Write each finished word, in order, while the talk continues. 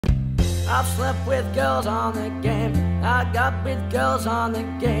I've slept with girls on the game, I got with girls on the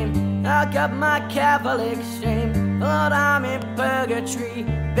game, I got my Catholic shame, but I'm in purgatory.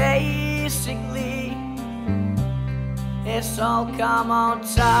 Basically, it's all come on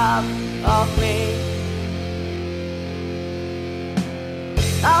top of me.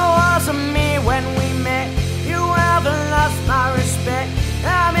 I wasn't me when we met, you haven't lost my respect.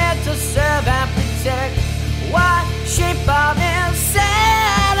 I'm here to serve and protect. What shape of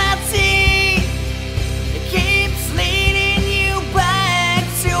insanity keeps leading you back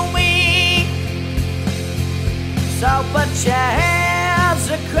to me? So put your hands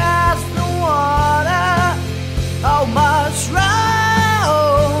across the water. Oh, must roll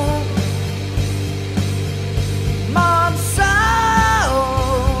Monsoon,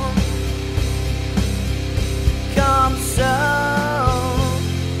 come soon.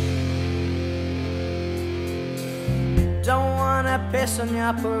 Don't wanna piss on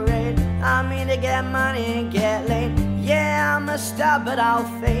your parade, I mean to get money and get laid. Yeah, I'm a star but I'll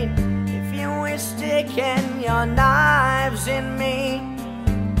fade if you ain't sticking your knives in me.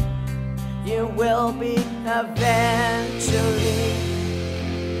 You will be eventually.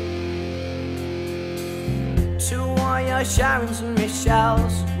 To all your Sharons and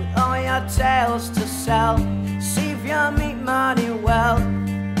Michelles, with all your tales to sell, see if you meet money well,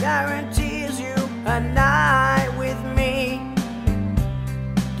 guarantees you a night with me,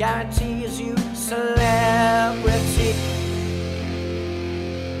 guarantees you celebrity.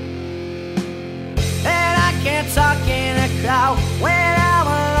 And I can't talk in a crowd, when I'm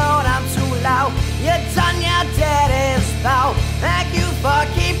alone I'm too loud. You've done your daddy's vow, thank you for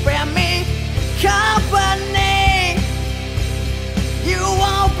keeping me company. You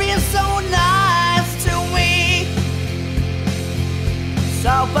won't be so nice to me,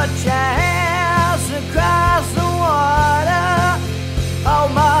 so put your hands across the water. Oh,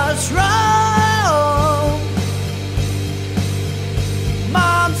 must roll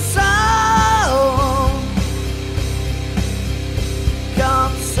Monsoon,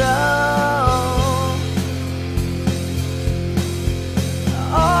 come soon.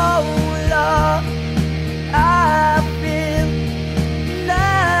 Oh Lord, I feel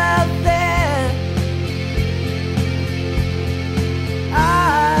nothing. I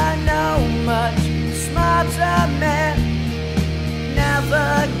know much smarter men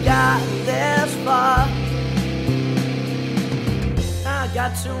never got this far. I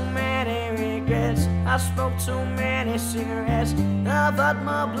got too many regrets, I smoked too many cigarettes, I've had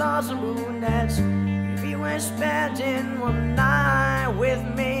more blondes and brunettes. If you ain't spending one night with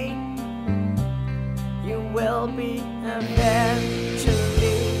me, you will be eventually.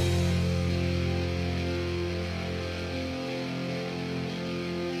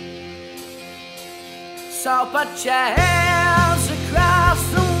 So put your hands